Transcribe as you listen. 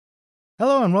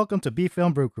Hello and welcome to B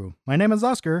Film Brew Crew. My name is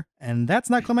Oscar, and that's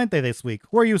not Clemente this week.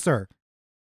 Who are you, sir?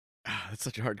 That's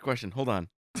such a hard question. Hold on.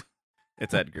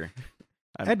 It's Edgar.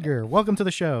 I'm Edgar, welcome to the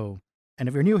show. And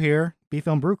if you're new here, B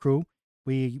Film Brew Crew,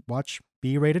 we watch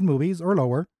B-rated movies or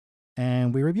lower,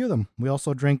 and we review them. We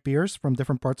also drink beers from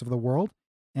different parts of the world,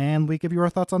 and we give you our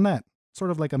thoughts on that.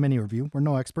 Sort of like a mini review. We're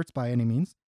no experts by any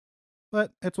means,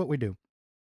 but it's what we do.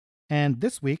 And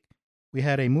this week, we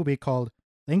had a movie called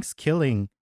ThanksKilling.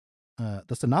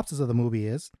 The synopsis of the movie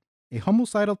is a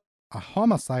homicidal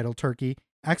turkey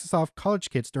axes off college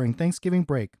kids during Thanksgiving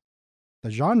break. The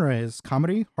genre is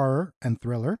comedy, horror, and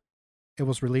thriller. It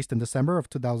was released in December of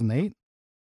 2008.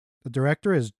 The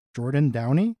director is Jordan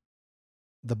Downey.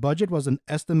 The budget was an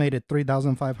estimated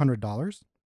 $3,500.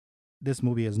 This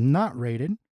movie is not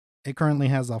rated. It currently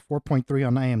has a 4.3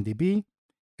 on IMDb.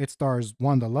 It stars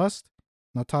Wanda Lust,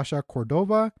 Natasha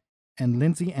Cordova, and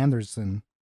Lindsay Anderson.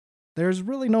 There's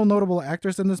really no notable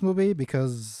actors in this movie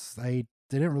because I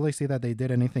didn't really see that they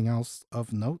did anything else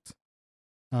of note.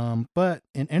 But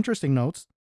in interesting notes,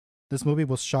 this movie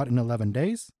was shot in 11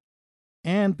 days.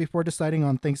 And before deciding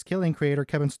on ThanksKilling, creator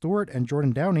Kevin Stewart and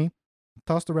Jordan Downey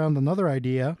tossed around another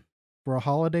idea for a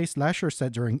holiday slasher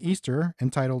set during Easter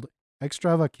entitled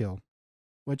Extravakill,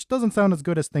 which doesn't sound as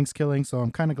good as ThanksKilling, so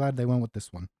I'm kind of glad they went with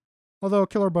this one. Although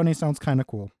Killer Bunny sounds kind of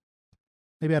cool.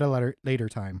 Maybe at a later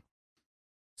time.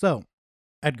 So,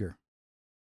 Edgar,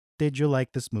 did you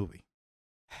like this movie?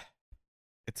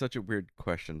 It's such a weird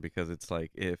question because it's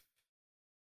like if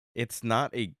it's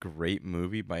not a great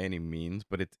movie by any means,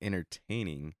 but it's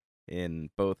entertaining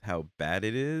in both how bad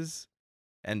it is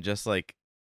and just like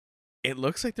it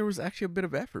looks like there was actually a bit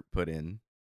of effort put in.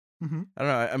 Mm-hmm. I don't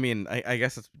know. I mean, I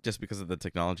guess it's just because of the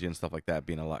technology and stuff like that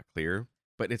being a lot clearer,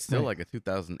 but it's still Right. like a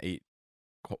 2008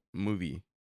 movie.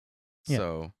 Yeah.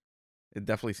 So it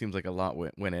definitely seems like a lot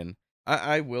went in.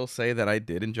 I will say that I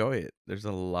did enjoy it. There's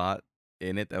a lot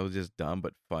in it that was just dumb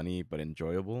but funny but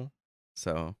enjoyable.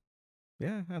 So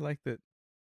yeah, I liked it.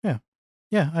 Yeah.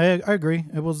 Yeah, I agree.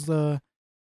 It was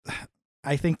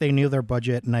I think they knew their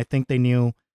budget, and I think they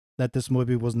knew that this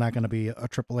movie was not going to be a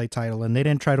AAA title, and they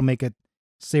didn't try to make it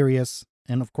serious.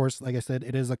 And of course, like I said,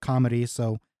 it is a comedy,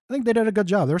 so I think they did a good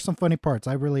job. There were some funny parts.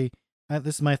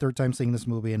 This is my third time seeing this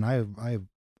movie, and I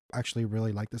actually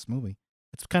really like this movie.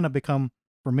 It's kind of become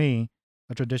for me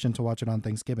a tradition to watch it on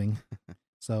Thanksgiving.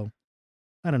 So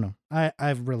I don't know.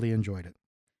 I've really enjoyed it.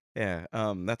 Yeah,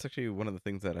 that's actually one of the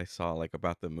things that I saw like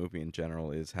about the movie in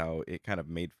general is how it kind of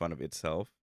made fun of itself,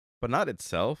 but not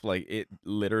itself. Like it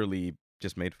literally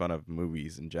just made fun of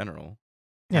movies in general.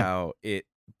 Yeah. How it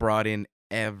brought in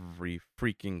every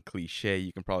freaking cliche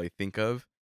you can probably think of,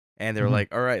 and they're Hmm.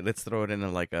 like, "All right, let's throw it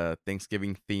in like a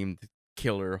Thanksgiving themed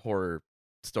killer horror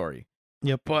story,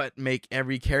 Yep. but make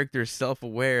every character self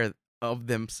aware of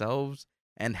themselves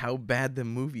and how bad the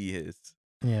movie is."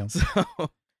 Yeah. So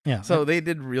Yeah. so they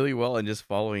did really well in just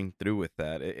following through with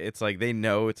that. It's like they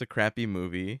know it's a crappy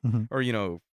movie, Mhm. or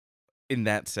in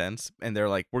that sense, and they're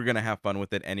like, we're gonna have fun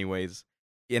with it anyways,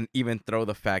 and even throw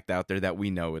the fact out there that we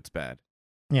know it's bad,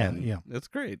 Yeah. and Yeah. it's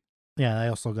great. Yeah, I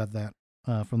also got that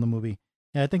from the movie.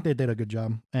 Yeah, I think they did a good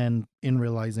job and in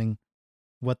realizing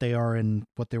what they are and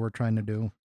what they were trying to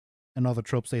do and all the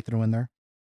tropes they threw in there.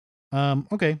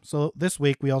 Okay, so this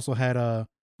week we also had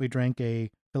we drank a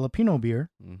Filipino beer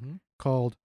hmm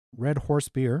called Red Horse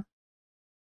Beer.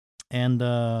 And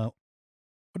what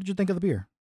did you think of the beer?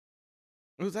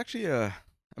 It was actually I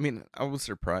mean, I was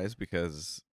surprised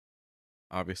because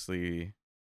obviously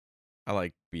I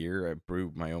like beer. I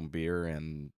brew my own beer,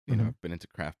 and Hmm. I've been into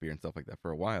craft beer and stuff like that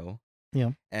for a while.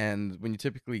 Yeah. And when you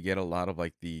typically get a lot of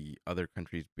like the other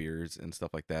countries' beers and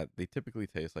stuff like that, they typically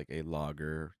taste like a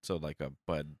lager, so like a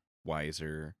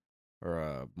Budweiser or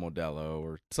a Modelo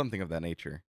or something of that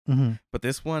nature. Mm-hmm. But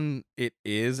this one, it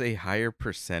is a higher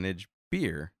percentage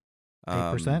beer.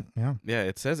 8%. Yeah. Yeah,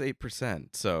 it says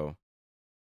 8%, so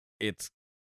it's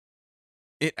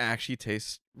it actually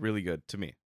tastes really good to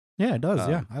me. Yeah, it does.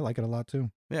 Yeah, Um, I like it a lot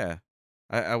too. yeah,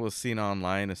 I was seeing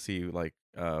online to see like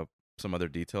some other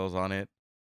details on it.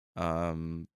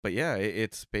 But yeah,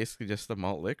 it's basically just a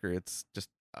malt liquor. It's just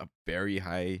a very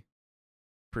high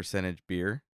percentage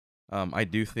beer. I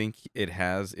do think it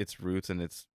has its roots and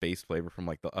its base flavor from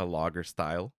like a lager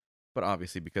style, but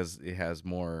obviously because it has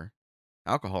more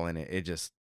alcohol in it, it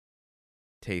just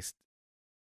tastes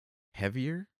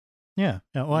heavier. Yeah.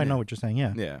 Yeah. Well, I know Yeah, what you're saying.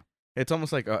 Yeah. yeah. It's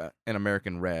almost like an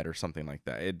American red or something like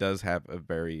that. It does have a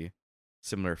very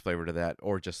similar flavor to that,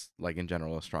 or just like in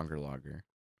general a stronger lager.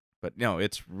 But no,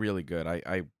 it's really good.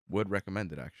 I would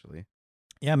recommend it actually.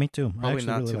 Yeah, me too. I Probably actually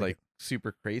not really to like like it.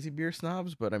 super crazy beer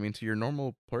snobs, but I mean to your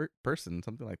normal person,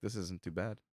 something like this isn't too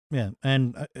bad. Yeah,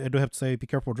 and I do have to say, be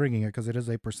careful drinking it because it is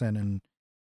 8%. And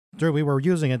Drew, we were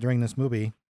using it during this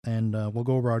movie, and we'll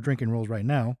go over our drinking rules right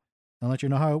now and let you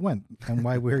know how it went and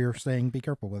why we're saying be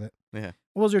careful with it. Yeah.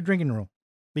 What was your drinking rule?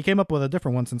 We came up with a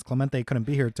different one since Clemente couldn't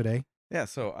be here today. Yeah,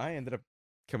 so I ended up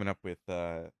coming up with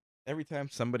every time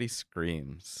somebody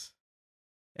screams.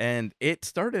 And it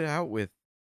started out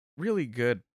really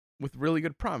good really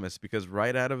good promise because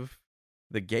right out of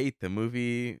the gate the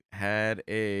movie had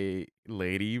a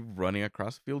lady running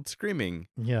across the field screaming.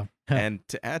 Yeah. And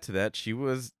to add to that,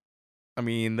 the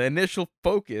initial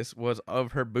focus was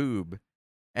of her boob.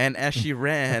 And as she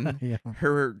ran, Yeah.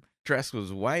 her dress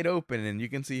was wide open and you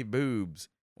can see boobs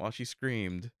while she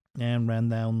screamed. And ran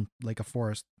down like a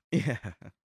forest. Yeah.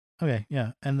 Okay,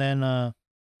 yeah. And then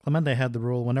Clemente had the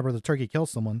rule whenever the turkey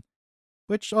kills someone,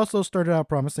 which also started out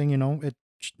promising,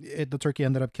 the turkey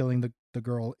ended up killing the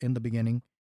girl in the beginning.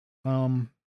 And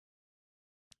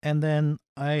then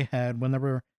I had,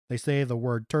 whenever they say the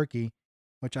word turkey,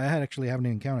 which I actually haven't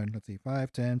even counted. Let's see,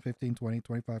 5, 10, 15, 20,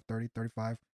 25, 30,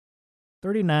 35,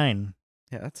 39.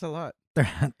 Yeah, that's a lot.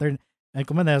 And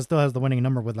Clemente still has the winning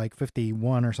number with like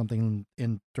 51 or something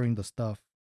in during the stuff.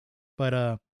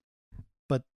 But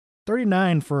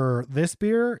 39 for this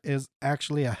beer is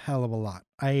actually a hell of a lot.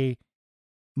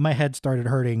 My head started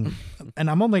hurting, and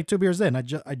I'm only 2 beers in. I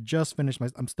just finished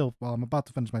I'm about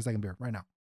to finish my second beer right now.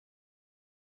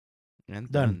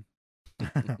 And Done.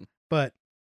 But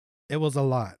it was a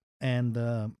lot, and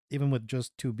even with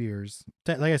just 2 beers,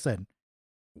 like I said,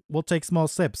 we'll take small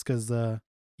sips because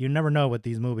you never know with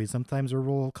these movies. Sometimes a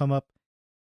rule will come up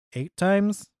 8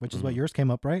 times, which is what yours came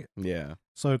up, right? Yeah.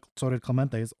 So did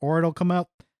Clemente's, or it'll come out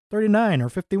 39 or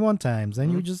 51 times,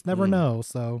 and you just never know.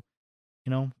 So,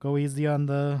 go easy on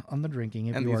the drinking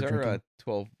if and you are these drinking. are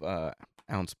 12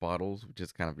 ounce bottles, which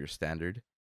is kind of your standard.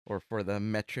 Or for the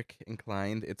metric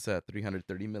inclined, it's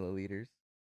 330 milliliters.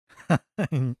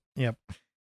 Yep.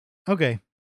 Okay.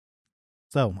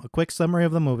 So, a quick summary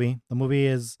of the movie. The movie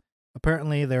is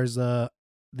apparently there's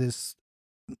this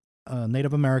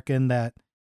Native American that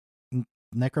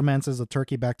necromances a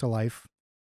turkey back to life,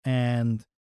 and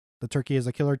the turkey is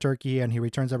a killer turkey, and he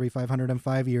returns every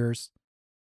 505 years.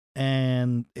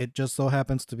 And it just so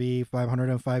happens to be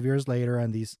 505 years later,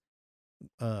 and these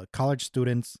college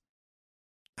students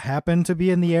happen to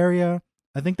be in the area.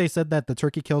 I think they said that the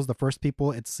turkey kills the first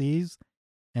people it sees,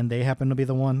 and they happen to be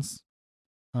the ones.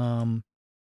 And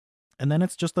then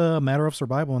it's just a matter of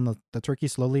survival, and the turkey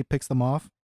slowly picks them off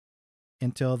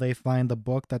until they find the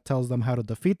book that tells them how to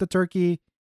defeat the turkey,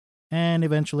 and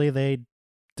eventually they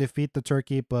defeat the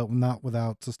turkey, but not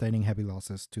without sustaining heavy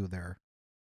losses to their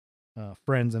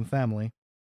friends and family.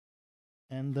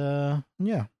 And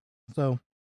yeah. So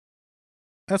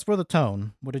as for the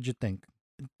tone, what did you think?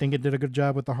 Think it did a good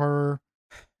job with the horror,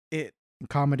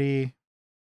 comedy?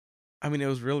 It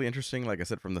was really interesting, like I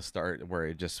said from the start, where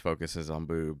it just focuses on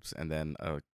boobs and then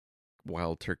a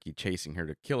wild turkey chasing her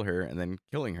to kill her and then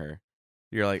killing her.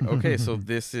 You're like, okay, so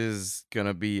this is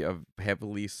gonna be a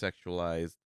heavily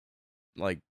sexualized,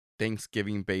 like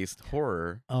Thanksgiving-based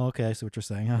horror. Oh, okay, I see what you're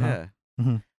saying. Uh-huh.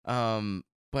 Yeah.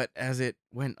 But as it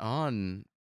went on,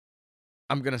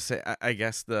 I'm gonna say, I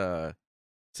guess the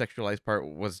sexualized part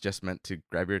was just meant to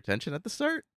grab your attention at the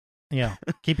start. Yeah,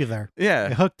 keep you there. Yeah,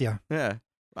 It hooked you. Yeah.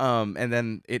 And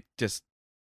then it just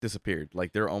disappeared.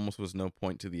 Like there almost was no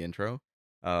point to the intro.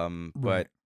 Right. But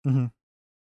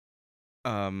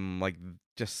like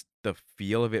just the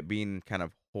feel of it being kind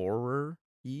of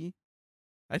horror-y,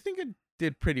 I think it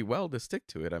did pretty well to stick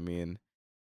to it.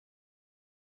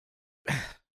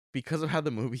 Because of how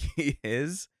the movie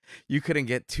is, you couldn't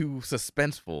get too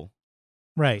suspenseful.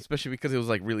 Right. Especially because it was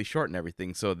like really short and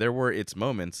everything. So there were its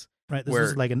moments. Right. This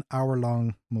is like an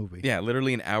hour-long movie. Yeah,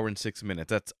 literally an hour and 6 minutes.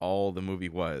 That's all the movie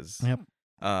was. Yep.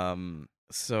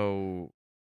 So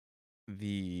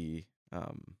the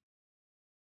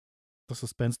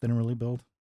suspense didn't really build.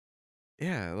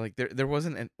 Yeah, like there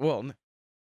wasn't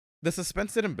the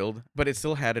suspense didn't build, but it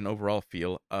still had an overall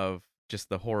feel of just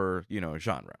the horror,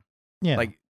 genre. Yeah.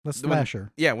 Like the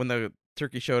slasher. When the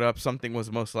turkey showed up, something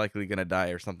was most likely gonna die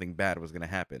or something bad was gonna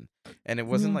happen, and it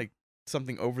wasn't like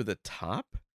something over the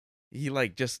top. He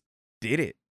like just did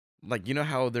it. Like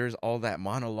how there's all that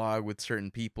monologue with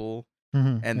certain people,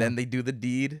 and then they do the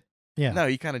deed. Yeah. No,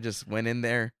 he kind of just went in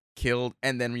there, killed,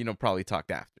 and then probably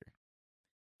talked after.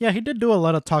 Yeah, he did do a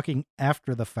lot of talking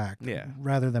after the fact,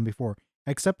 rather than before.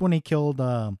 Except when he killed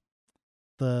the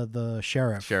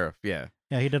sheriff. Yeah.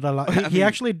 Yeah, he did a lot. He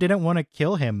actually didn't want to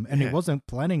kill him, and he wasn't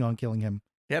planning on killing him.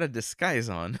 He had a disguise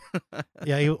on.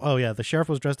 Yeah. The sheriff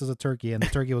was dressed as a turkey, and the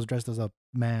turkey was dressed as a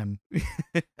man,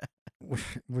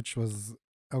 which was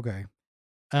okay.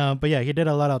 But yeah, he did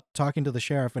a lot of talking to the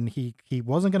sheriff, and he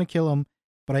wasn't gonna kill him,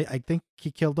 but I think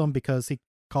he killed him because he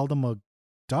called him a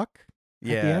duck at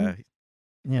the end. Yeah,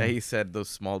 yeah. Yeah, He said those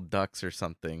small ducks or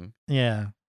something. yeah,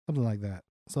 something like that.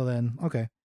 So then, okay.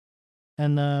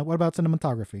 And what about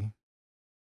cinematography?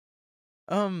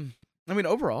 Um, I mean,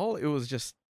 overall, it was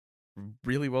just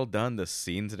really well done. The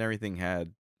scenes and everything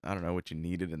had, I don't know, what you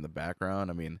needed in the background.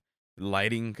 I mean,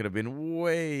 lighting could have been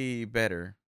way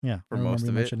better Yeah, for I remember most you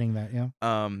of it. mentioning that.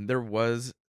 Yeah. There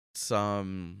was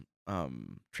some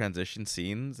transition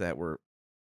scenes that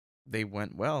they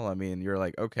went well. I mean, you're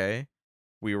like, okay,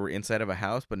 we were inside of a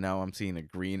house, but now I'm seeing a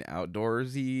green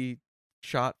outdoorsy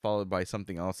shot followed by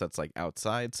something else that's like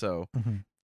outside. So Hmm.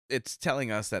 it's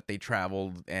telling us that they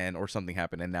traveled and or something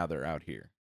happened and now they're out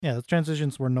here. Yeah, the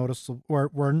transitions were noticeable.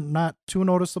 Were not too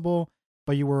noticeable,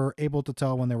 but you were able to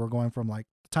tell when they were going from like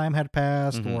time had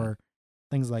passed Mm-hmm. or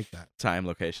things like that. Time,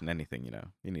 location, anything,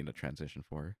 you need a transition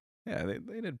for. Yeah,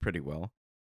 they did pretty well.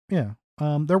 Yeah.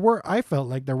 There were. I felt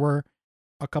like there were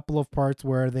a couple of parts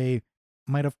where they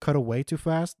might have cut away too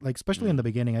fast. Like especially in Mm. the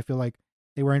beginning, I feel like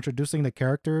they were introducing the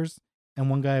characters, and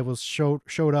one guy was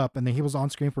showed up, and then he was on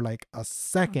screen for like a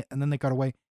second, and then they cut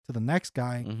away to the next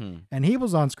guy, Mm-hmm. and he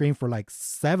was on screen for like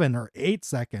 7 or 8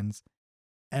 seconds,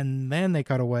 and then they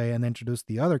cut away and introduced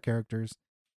the other characters.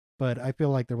 But I feel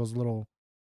like there was little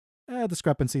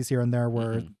discrepancies here and there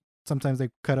where Mm-hmm. sometimes they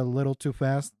cut a little too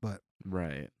fast, but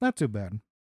Right. not too bad.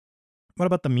 What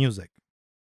about the music?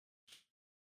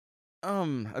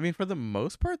 I mean, for the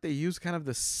most part, they use kind of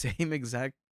the same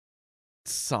exact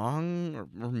song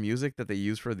or music that they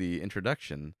use for the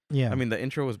introduction. I Yeah, mean, the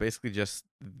intro was basically just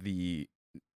the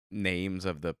names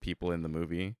of the people in the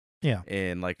movie yeah,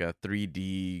 in like a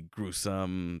 3D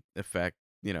gruesome effect,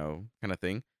 kind of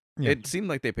thing. yeah, It seemed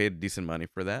like they paid decent money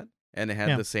for that, and it had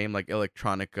yeah. the same like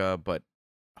electronica but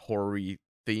horror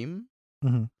theme.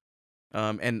 Hmm.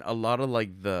 And a lot of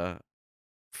like the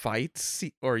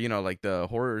or like the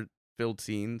horror filled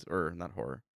scenes, or not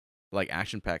horror, like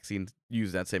action packed scenes,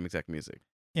 use that same exact music.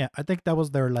 Yeah, I think that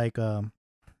was their like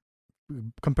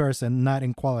comparison, not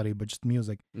in quality, but just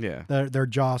music. Yeah. Their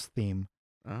Jaws theme,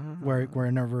 where Ah,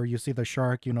 whenever you see the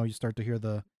shark, you start to hear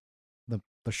the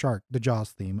shark, the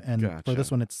Jaws theme, and for this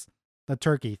gotcha. one, it's the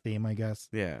turkey theme, I guess.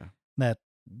 Yeah. That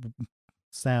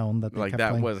sound that they Like kept that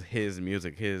playing. was his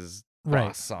music, his Right,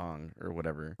 boss song or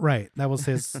whatever. right. That was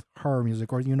his horror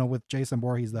music, or with Jason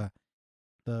Voorhees, the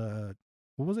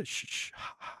what was it?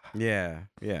 Yeah.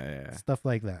 Yeah. Yeah. Stuff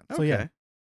like that. So yeah, Okay.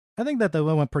 I think that the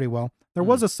one went pretty well. There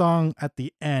was Mm. a song at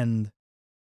the end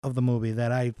of the movie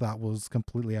that I thought was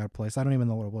completely out of place. I don't even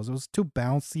know what it was. It was too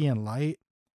bouncy and light,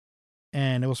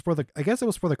 and it was for the. I guess it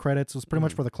was for the credits. It was pretty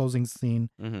much Mm. for the closing scene.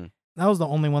 Mm-hmm. That was the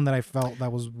only one that I felt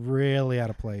that was really out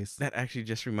of place. That actually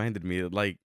just reminded me,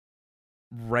 like,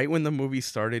 right when the movie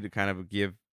started to kind of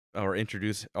give or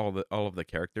introduce all of the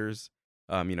characters,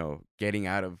 getting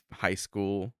out of high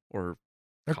school or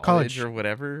Their college college, or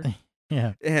whatever,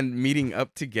 yeah, and meeting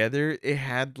up together, it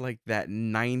had like that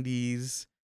 90s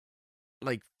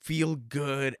like feel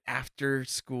good after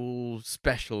school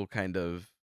special kind of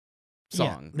yeah,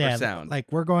 song or yeah. sound.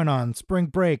 Like we're going on spring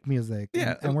break music,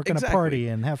 Yeah, and we're gonna exactly. party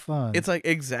and have fun. It's like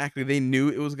exactly they knew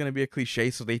it was going to be a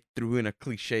cliche, so they threw in a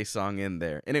cliche song in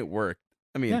there and it worked.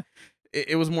 I mean, Yeah,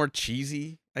 it was more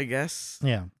cheesy, I guess.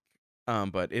 yeah.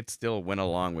 But it still went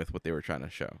along with what they were trying to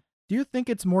show. Do you think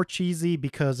it's more cheesy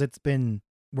because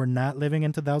we're not living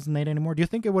in 2008 anymore? Do you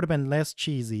think it would have been less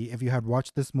cheesy if you had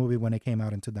watched this movie when it came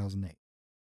out in 2008?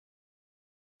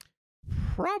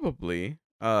 Probably.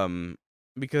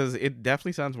 Because it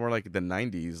definitely sounds more like the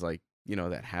 90s, like,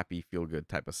 that happy feel good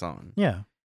type of song. Yeah.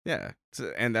 Yeah.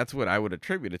 And that's what I would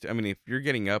attribute it to. I mean, if you're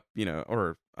getting up,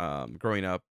 or growing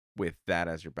up with that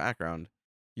as your background,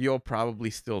 you'll probably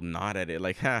still nod at it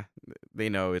like, ha, they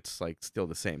know it's like still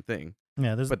the same thing.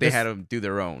 Yeah, But they had this to do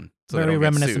their own so they very don't get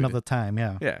reminiscent of sued. the time,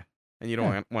 yeah. Yeah. And you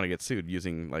Yeah. don't want to get sued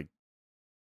using like,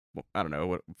 I don't know,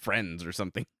 what, Friends or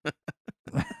something.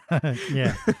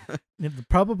 Yeah. It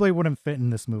probably wouldn't fit in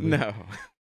this movie. No.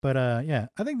 But I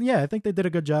think they did a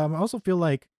good job. I also feel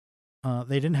like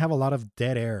they didn't have a lot of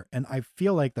dead air, and I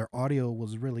feel like their audio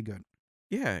was really good.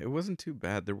 Yeah, it wasn't too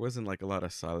bad. There wasn't like a lot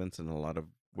of silence and a lot of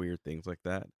weird things like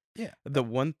that. Yeah. The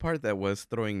one part that was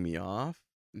throwing me off,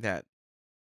 that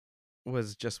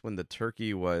was just when the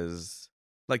turkey was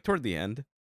like toward the end,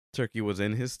 turkey was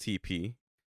in his teepee.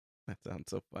 That sounds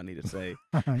so funny to say.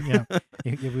 Yeah.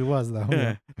 If he was though,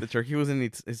 yeah. The turkey was in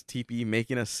his teepee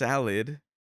making a salad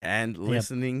and Yep.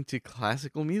 listening to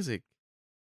classical music.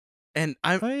 And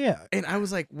I Oh yeah. and I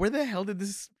was like, where the hell did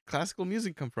this classical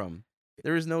music come from?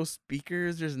 There is no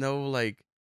speakers, there's no like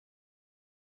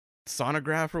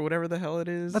sonograph or whatever the hell it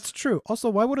is. That's true. Also,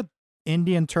 why would an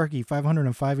Indian turkey,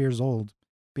 505 years old,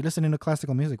 be listening to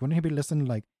classical music? Wouldn't he be listening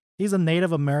like he's a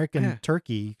Native American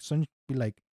turkey? Shouldn't he be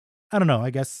like, I don't know. I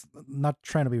guess not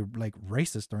trying to be like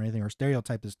racist or anything or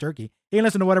stereotype this turkey. He can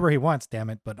listen to whatever he wants, damn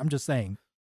it. But I'm just saying.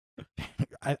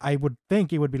 I would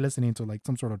think he would be listening to like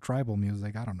some sort of tribal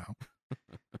music. I don't know.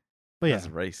 But yeah, That's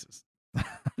racist.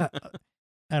 I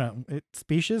don't know. It's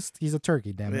specious. He's a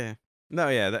turkey, damn it. Yeah. No,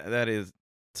 yeah, that is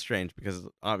strange because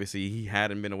obviously he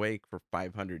hadn't been awake for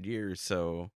 500 years.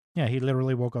 So yeah, he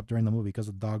literally woke up during the movie because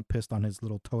the dog pissed on his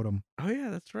little totem. Oh yeah,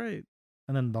 that's right.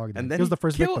 And then the dog died. And then he was the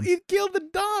first victim. He killed the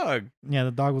dog. Yeah,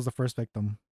 the dog was the first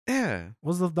victim. Yeah. What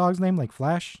was the dog's name? Like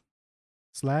Flash?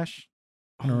 Slash?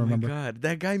 I don't remember. My God.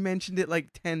 That guy mentioned it like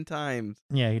 10 times.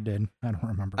 Yeah, he did. I don't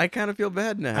remember. I kind of feel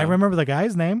bad now. I remember the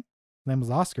guy's name. His name was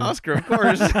Oscar. Oscar, of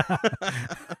course.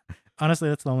 Honestly,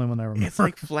 that's the only one I remember. It's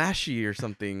like Flashy or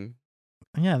something.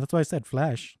 Yeah, that's why I said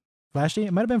Flash. Flashy?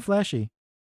 It might have been Flashy.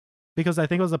 Because I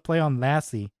think it was a play on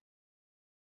Lassie.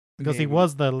 Because he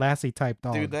was the Lassie type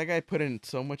dog. Dude, that guy put in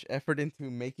so much effort into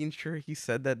making sure he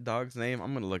said that dog's name.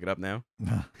 I'm going to look it up now.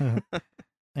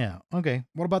 Yeah. Okay.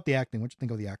 What about the acting? What you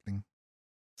think of the acting?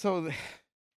 So,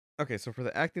 okay, so for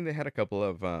the acting, they had a couple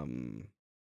of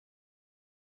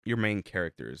your main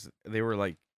characters. They were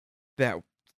like that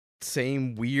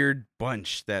same weird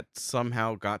bunch that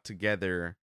somehow got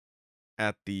together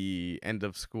at the end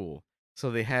of school.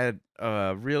 So they had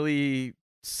a really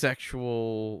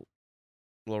sexual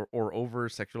or over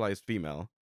sexualized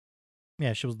female.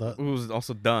 Yeah, she was who was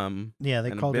also dumb. Yeah, they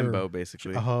and called a bimbo, her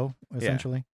basically. a hoe,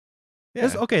 essentially. Yeah.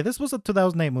 This was a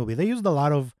 2008 movie. They used a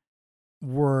lot of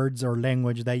words or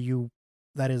language that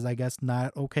is, I guess,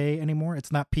 not okay anymore.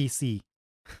 It's not PC.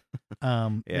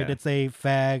 They did say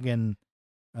fag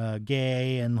and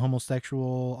gay and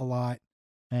homosexual a lot,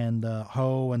 and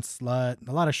hoe and slut.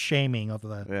 A lot of shaming of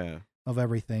of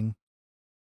everything.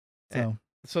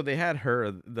 So they had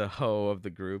her, the hoe of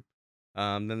the group.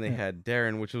 Then they had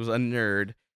Darren, which was a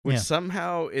nerd, which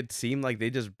somehow it seemed like they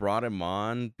just brought him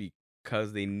on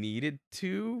because they needed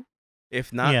to.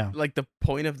 If not, like the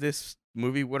point of this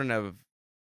movie wouldn't have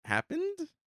happened.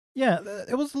 Yeah,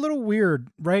 it was a little weird,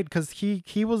 right? Because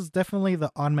he was definitely the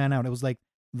odd man out. It was like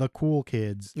the cool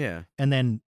kids. Yeah. And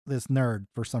then this nerd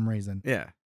for some reason. Yeah.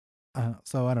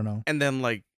 So I don't know. And then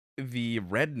like the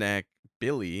redneck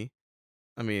Billy,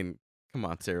 I mean, come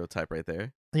on, stereotype right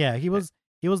there. Yeah, he was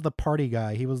the party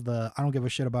guy. He was the I don't give a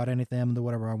shit about anything. I'm gonna do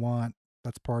whatever I want.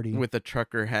 Let's party. With the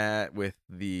trucker hat, with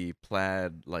the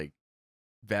plaid like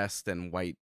vest and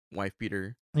white wife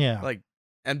beater. Yeah. Like,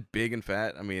 and big and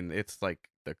fat. I mean, it's like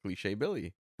the cliche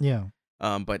Billy. Yeah.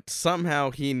 But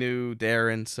somehow he knew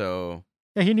Darren, so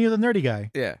yeah, he knew the nerdy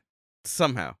guy. Yeah.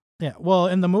 Somehow. Yeah. Well,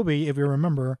 in the movie, if you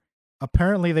remember,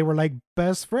 apparently they were like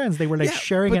best friends. They were like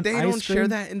sharing an ice cream. But they don't share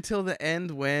that until the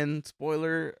end when,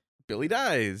 spoiler, Billy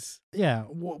dies. Yeah,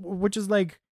 which is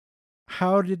like,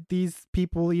 how did these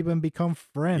people even become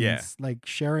friends? Yeah. Like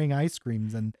sharing ice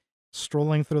creams and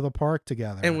strolling through the park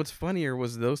together. And what's funnier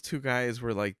was those two guys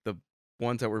were like the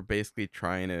ones that were basically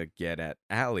trying to get at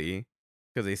Allie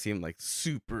because they seemed like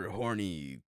super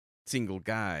horny single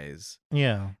guys.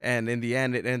 Yeah. And in the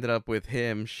end, it ended up with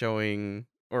them showing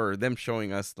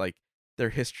us like their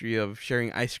history of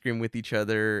sharing ice cream with each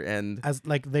other, and as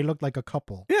like they looked like a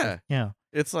couple. Yeah. Yeah.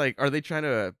 It's like, are they trying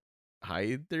to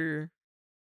hide their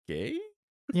gay?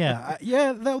 Yeah.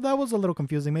 That was a little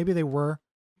confusing. Maybe they were.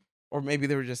 Or maybe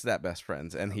they were just that best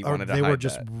friends and he wanted to hide they that. were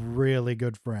just really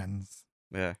good friends.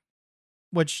 Yeah.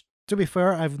 Which, to be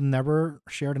fair, I've never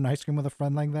shared an ice cream with a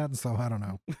friend like that, so I don't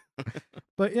know.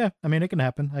 But yeah, I mean, it can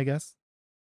happen, I guess.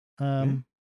 Yeah.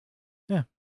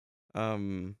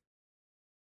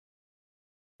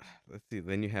 Let's see.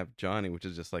 Then you have Johnny, which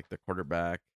is just like the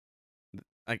quarterback.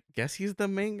 I guess he's the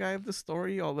main guy of the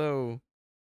story, although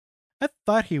I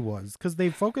thought he was, because they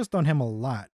focused on him a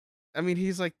lot. I mean,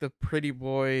 he's like the pretty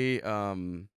boy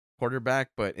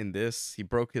quarterback, but in this, he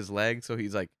broke his leg, so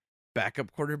he's like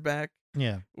backup quarterback.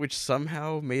 Yeah. Which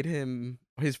somehow made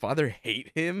his father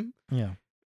hate him. Yeah.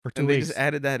 For 2 and weeks. They just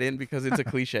added that in because it's a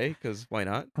cliche, because why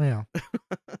not? Yeah.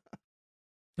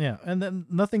 Yeah. And then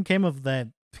nothing came of that,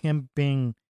 him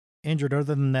being injured, other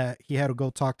than that he had to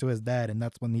go talk to his dad, and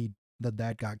that's when the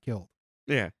dad got killed.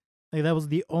 Yeah. Like, that was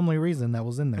the only reason that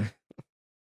was in there.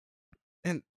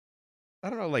 And I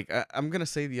don't know, like, I'm going to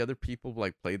say the other people,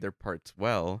 like, played their parts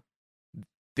well.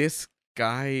 This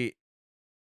guy,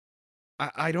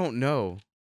 I don't know.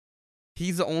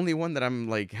 He's the only one that I'm,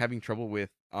 like, having trouble with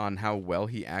on how well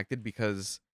he acted,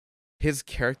 because his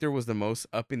character was the most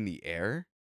up in the air.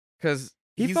 Because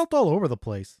he felt all over the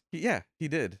place. Yeah, he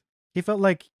did. He felt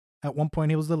like at one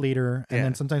point he was the leader, and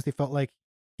then Yeah. sometimes he felt like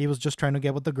he was just trying to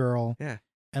get with the girl, Yeah.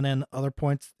 and then other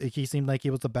points he seemed like he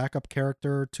was the backup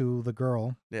character to the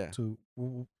girl, Yeah. to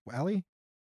Allie,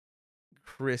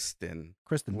 Kristen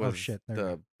Kristen. Oh was shit, there we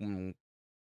go. the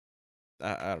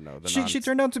I don't know, the She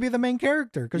turned out to be the main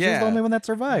character because she was the Yeah. only one that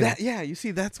survived. That yeah, you see,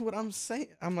 that's what I'm saying.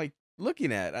 I'm like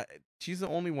looking at. She's the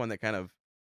only one that kind of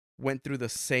went through the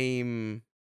same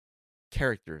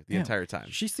character the Yeah. entire time.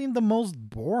 She seemed the most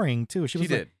boring too. She She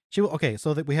was like, did. okay.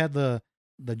 So that we had the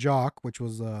jock, which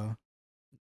was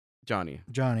Johnny,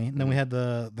 Johnny, and then we Mhm. had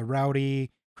the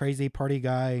rowdy, crazy party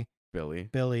guy Billy,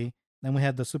 Billy. Then we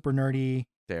had the super nerdy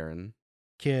Darren,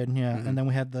 kid, yeah, Mhm. and then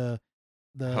we had the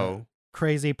Ho,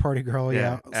 crazy party girl,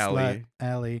 Yeah, slut, Allie.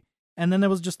 Allie, and then there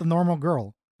was just the normal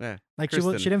girl. yeah, Like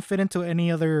Kristen. she didn't fit into any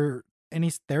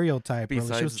stereotype. Really, she was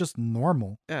Besides- just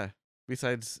normal. Yeah.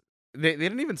 Besides, they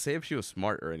didn't even say if she was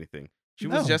smart or anything. She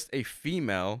was No. just a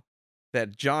female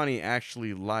that Johnny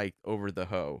actually liked over the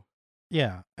hoe.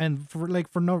 Yeah, and for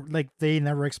no, like, they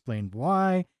never explained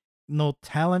why. No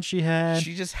talent she had.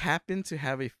 She just happened to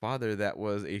have a father that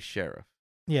was a sheriff.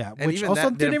 Yeah, and which even also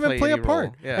that didn't didn't even play a any part.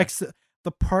 role. Yeah.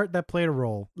 The part that played a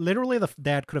role. Literally, the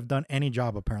dad could have done any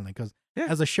job apparently, because Yeah.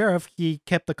 as a sheriff, he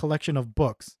kept a collection of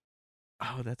books,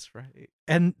 Oh, that's right.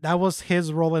 and that was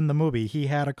his role in the movie. He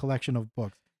had a collection of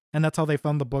books, and that's how they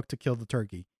found the book to kill the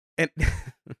turkey. And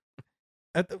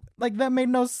Like, that made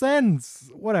no sense.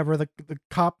 Whatever. The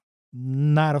cop,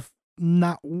 not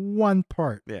one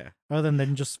part yeah. other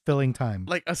than just filling time.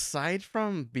 Like, aside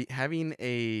from having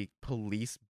a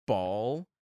police ball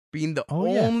being the Oh,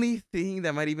 yeah. only thing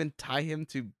that might even tie him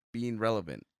to being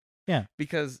relevant. Yeah.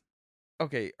 Because,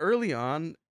 okay, early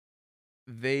on,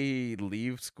 they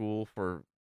leave school for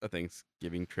a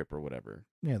Thanksgiving trip or whatever.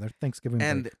 Yeah, their Thanksgiving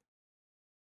And break.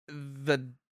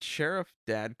 the sheriff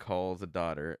dad calls the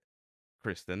daughter,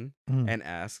 Kristen, Mhm. and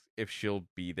asks if she'll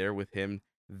be there with him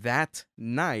that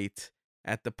night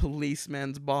at the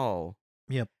policeman's ball.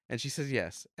 Yep. And she says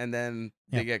yes. And then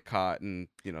they Yep. get caught and,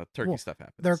 turkey Well, stuff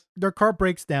happens. Their car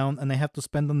breaks down and they have to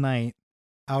spend the night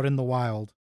out in the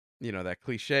wild. That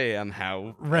cliche on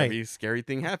how Right. every scary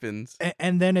thing happens.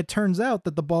 And then it turns out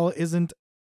that the ball isn't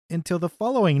until the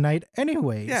following night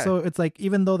anyway. Yeah. So it's like,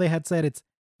 even though they had said it's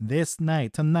this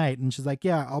night, tonight, and she's like,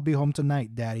 yeah, I'll be home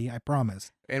tonight, Daddy, I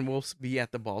promise. And we'll be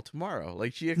at the ball tomorrow.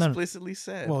 Like she No. explicitly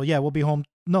said. Well, yeah, we'll be home.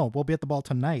 No, we'll be at the ball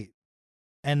tonight.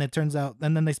 And it turns out,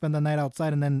 and then they spend the night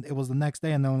outside, and then it was the next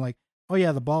day, and then like, oh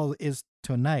yeah, the ball is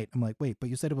tonight. I'm like, wait, but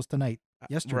you said it was tonight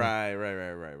yesterday.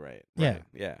 Right. Yeah.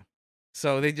 Yeah.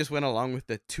 So they just went along with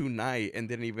the tonight and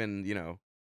didn't even,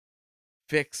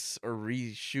 fix or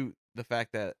reshoot the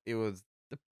fact that it was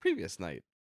the previous night.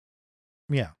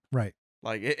 Yeah, right.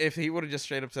 Like if he would have just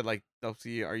straight up said like, "Oh,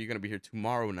 see, are you gonna be here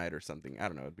tomorrow night or something?" I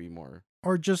don't know. It'd be more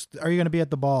Or just, are you going to be at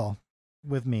the ball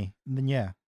with me? And then,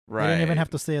 yeah. right. They didn't even have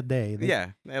to say a day.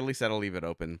 Yeah, at least that'll leave it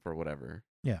open for whatever.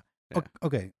 Yeah. Yeah.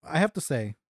 Okay, I have to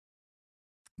say,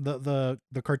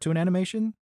 the cartoon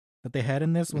animation that they had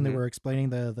in this when they Mhm. were explaining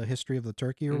the history of the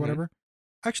turkey or Mhm. whatever,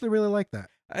 I actually really like that.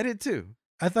 I did too.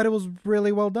 I thought it was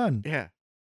really well done. Yeah.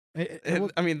 It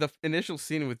was, I mean, the initial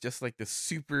scene with just like the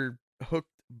super hooked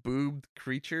boobed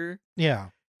creature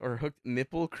yeah, or hooked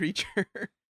nipple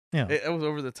creature. yeah, It was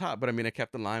over the top, but I mean, it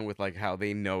kept in line with like how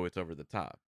they know it's over the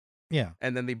top. yeah.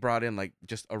 And then they brought in like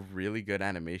just a really good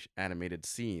animated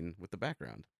scene with the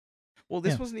background. Well,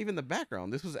 this Yeah. wasn't even the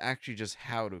background. This was actually just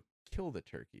how to kill the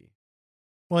turkey.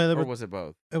 Well, Or was it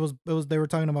both? it was they were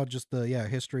talking about just the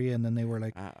history, and then they were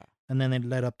like, Ah. and then they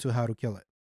led up to how to kill it.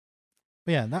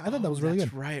 But yeah, I thought that was really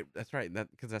that's good. right. That's right.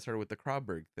 Because that started with the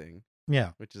Krauberg thing,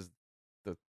 Yeah, which is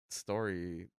the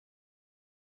story.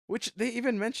 Which they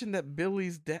even mentioned that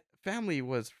Billy's family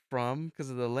was from because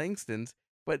of the Langstons,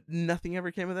 but nothing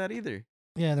ever came of that either.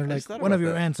 yeah. They're I like, just thought one of about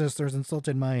your that. ancestors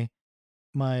insulted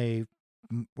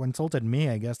insulted me.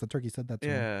 I guess the turkey said that to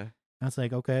him. Yeah. That's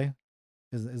like, okay,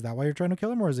 is that why you're trying to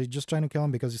kill him, or is he just trying to kill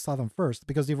him because you saw them first?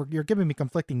 Because you're giving me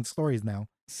conflicting stories now.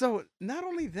 So not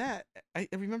only that, I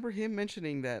remember him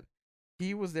mentioning that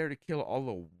he was there to kill all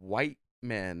the white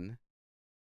men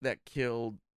that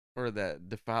killed or that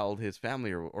defiled his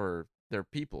family or their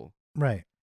people. Right.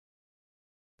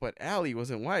 But Allie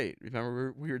wasn't white.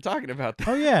 Remember we were talking about that.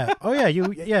 Oh yeah.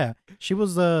 Yeah. She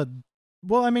was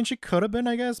well, I mean, she could have been,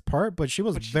 I guess, part, but she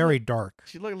was But she very dark.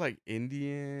 She looked like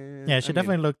Indian. Yeah, she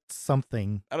definitely looked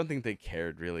something. I don't think they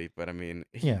cared really, but I mean,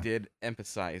 he Yeah. did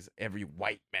emphasize every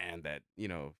white man that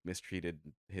mistreated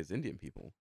his Indian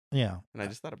people, Yeah. and I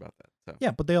just thought about that. So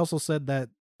Yeah, but they also said that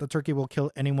the turkey will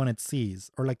kill anyone it sees,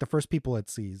 or like the first people it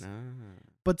sees. Ah.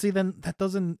 But see, then that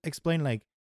doesn't explain like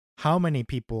how many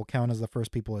people count as the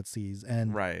first people it sees,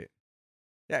 and Right.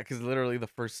 Yeah, because literally the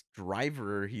first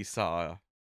driver he saw,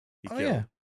 he Oh yeah, killed,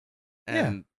 yeah.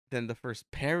 and then the first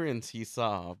parents he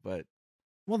saw. But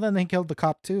Well, then he killed the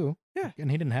cop too, yeah, and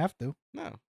he didn't have to.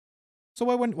 no, So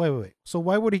why wouldn't wait? So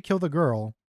why would he kill the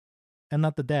girl and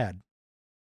not the dad?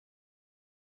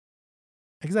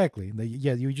 Exactly.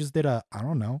 Yeah, you just did a I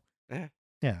don't know. yeah,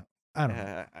 Yeah, I don't know.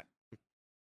 yeah.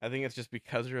 I think it's just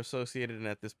because you're associated, and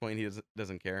at this point he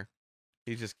doesn't care.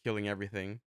 He's just killing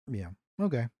everything. Yeah.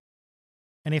 Okay.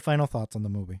 Any final thoughts on the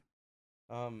movie?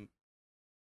 Um,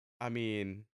 I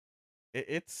mean,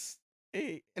 it's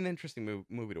an interesting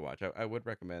movie to watch. I would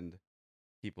recommend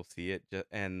people see it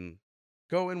and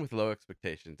go in with low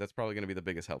expectations. That's probably going to be the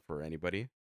biggest help for anybody.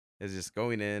 Is just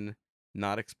going in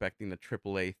not expecting a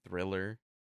AAA thriller.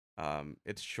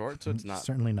 It's short, so it's not.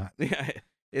 Certainly not. Yeah,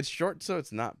 it's short, so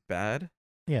it's not bad.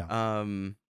 Yeah,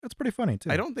 Um, that's pretty funny I too.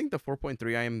 don't think the 4.3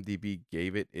 IMDb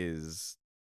gave it is,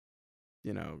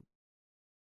 you know,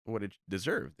 what it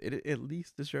deserved. It at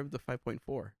least deserved the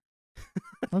 5.4.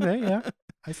 Okay, yeah,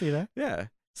 I see that. Yeah.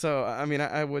 So I mean,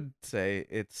 I would say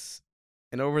it's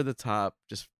an over the top.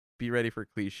 Just be ready for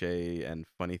cliche and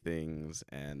funny things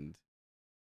and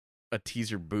a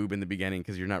teaser boob in the beginning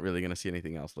because you're not really gonna see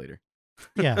anything else later.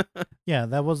 Yeah, yeah,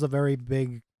 that was a very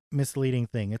big misleading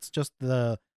thing. It's just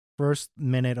the first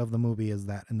minute of the movie is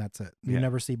that, and that's it. You Yeah.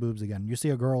 never see boobs again. You see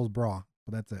a girl's bra,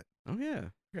 but that's it. Oh yeah,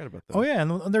 forgot about Oh those. yeah,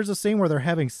 and there's a scene where they're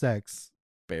having sex.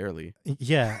 Barely.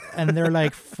 Yeah, and they're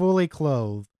like fully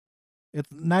clothed. It's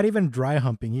not even dry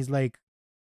humping. He's like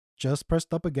just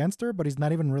pressed up against her, but he's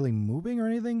not even really moving or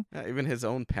anything. Yeah, even his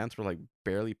own pants were like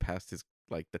barely past his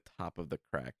like the top of the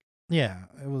crack. Yeah,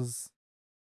 it was.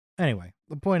 Anyway,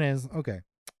 the point is, okay,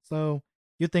 so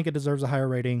you think it deserves a higher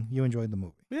rating. You enjoyed the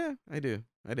movie. Yeah, I do.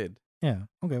 I did. Yeah.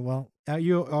 Okay. Well,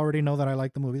 you already know that I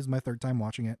like the movie. It's my third time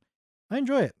watching it. I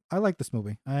enjoy it. I like this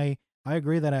movie. I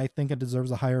agree that I think it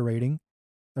deserves a higher rating.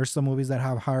 There's some movies that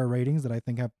have higher ratings that I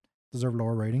think have deserve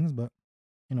lower ratings, but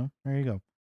there you go.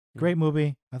 Mm. Great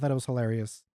movie. I thought it was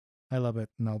hilarious. I love it,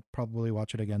 and I'll probably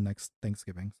watch it again next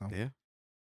Thanksgiving. So, Yeah.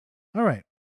 all right.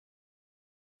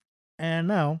 And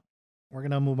now we're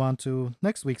gonna move on to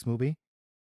next week's movie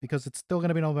because it's still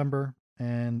gonna be November,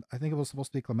 and I think it was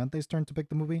supposed to be Clemente's turn to pick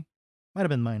the movie. Might have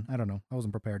been mine. I don't know. I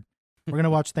wasn't prepared. We're gonna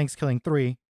watch ThanksKilling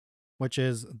 3, which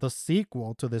is the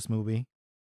sequel to this movie.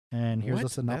 And here's the What?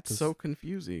 That's synopsis. so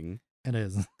confusing. It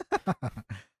is.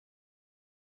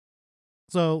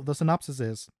 So the synopsis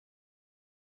is: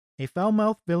 a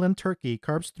foul-mouthed villain turkey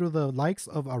carves through the likes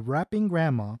of a rapping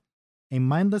grandma, a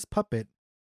mindless puppet,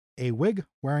 a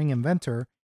wig-wearing inventor,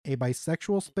 a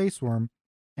bisexual space worm,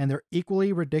 and their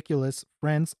equally ridiculous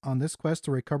friends on this quest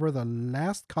to recover the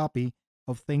last copy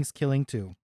of ThanksKilling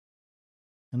 2.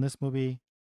 And this movie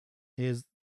is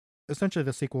essentially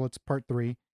the sequel. It's part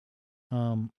 3.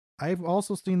 I've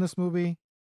also seen this movie.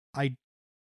 I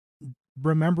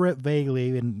remember it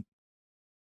vaguely, and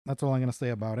that's all I'm gonna say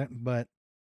about it. But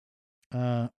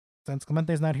since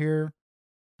Clemente's not here,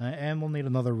 and we'll need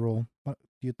another rule. What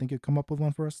do you think you'd come up with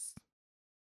one for us?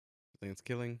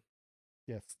 ThanksKilling.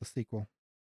 Yes, the sequel.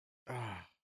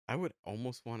 I would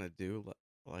almost want to do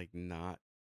like not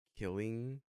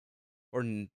killing, or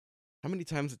how many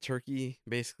times a turkey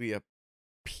basically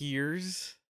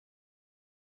appears.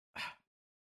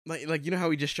 Like you know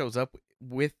how he just shows up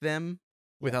with them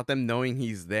without them knowing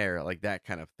he's there, like that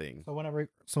kind of thing.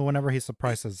 So whenever he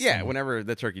surprises, Yeah, someone. whenever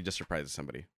the turkey just surprises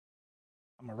somebody.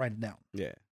 I'm gonna write it down.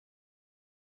 Yeah.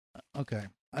 Okay,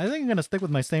 I think I'm gonna stick with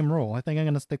my same rule. I think I'm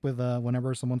gonna stick with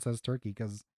whenever someone says turkey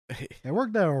because it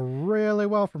worked out really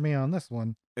well for me on this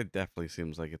one. It definitely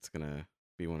seems like it's gonna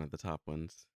be one of the top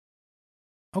ones.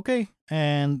 Okay,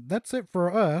 and that's it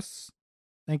for us.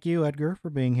 Thank you, Edgar, for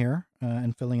being here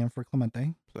and filling in for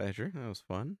Clemente. Pleasure. That was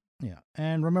fun. Yeah,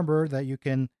 and remember that you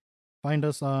can find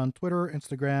us on Twitter,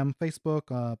 Instagram,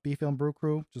 Facebook, B Film Brew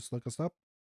Crew. Just look us up,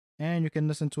 and you can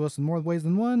listen to us in more ways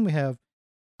than one. We have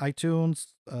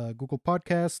iTunes, Google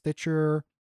Podcasts, Stitcher,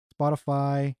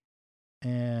 Spotify,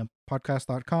 and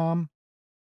podcast.com,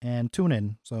 and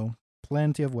TuneIn. So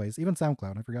plenty of ways. Even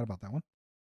SoundCloud. I forgot about that one.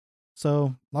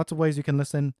 So lots of ways you can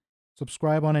listen.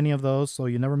 Subscribe on any of those so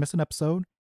you never miss an episode.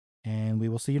 And we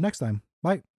will see you next time.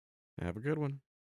 Bye. Have a good one.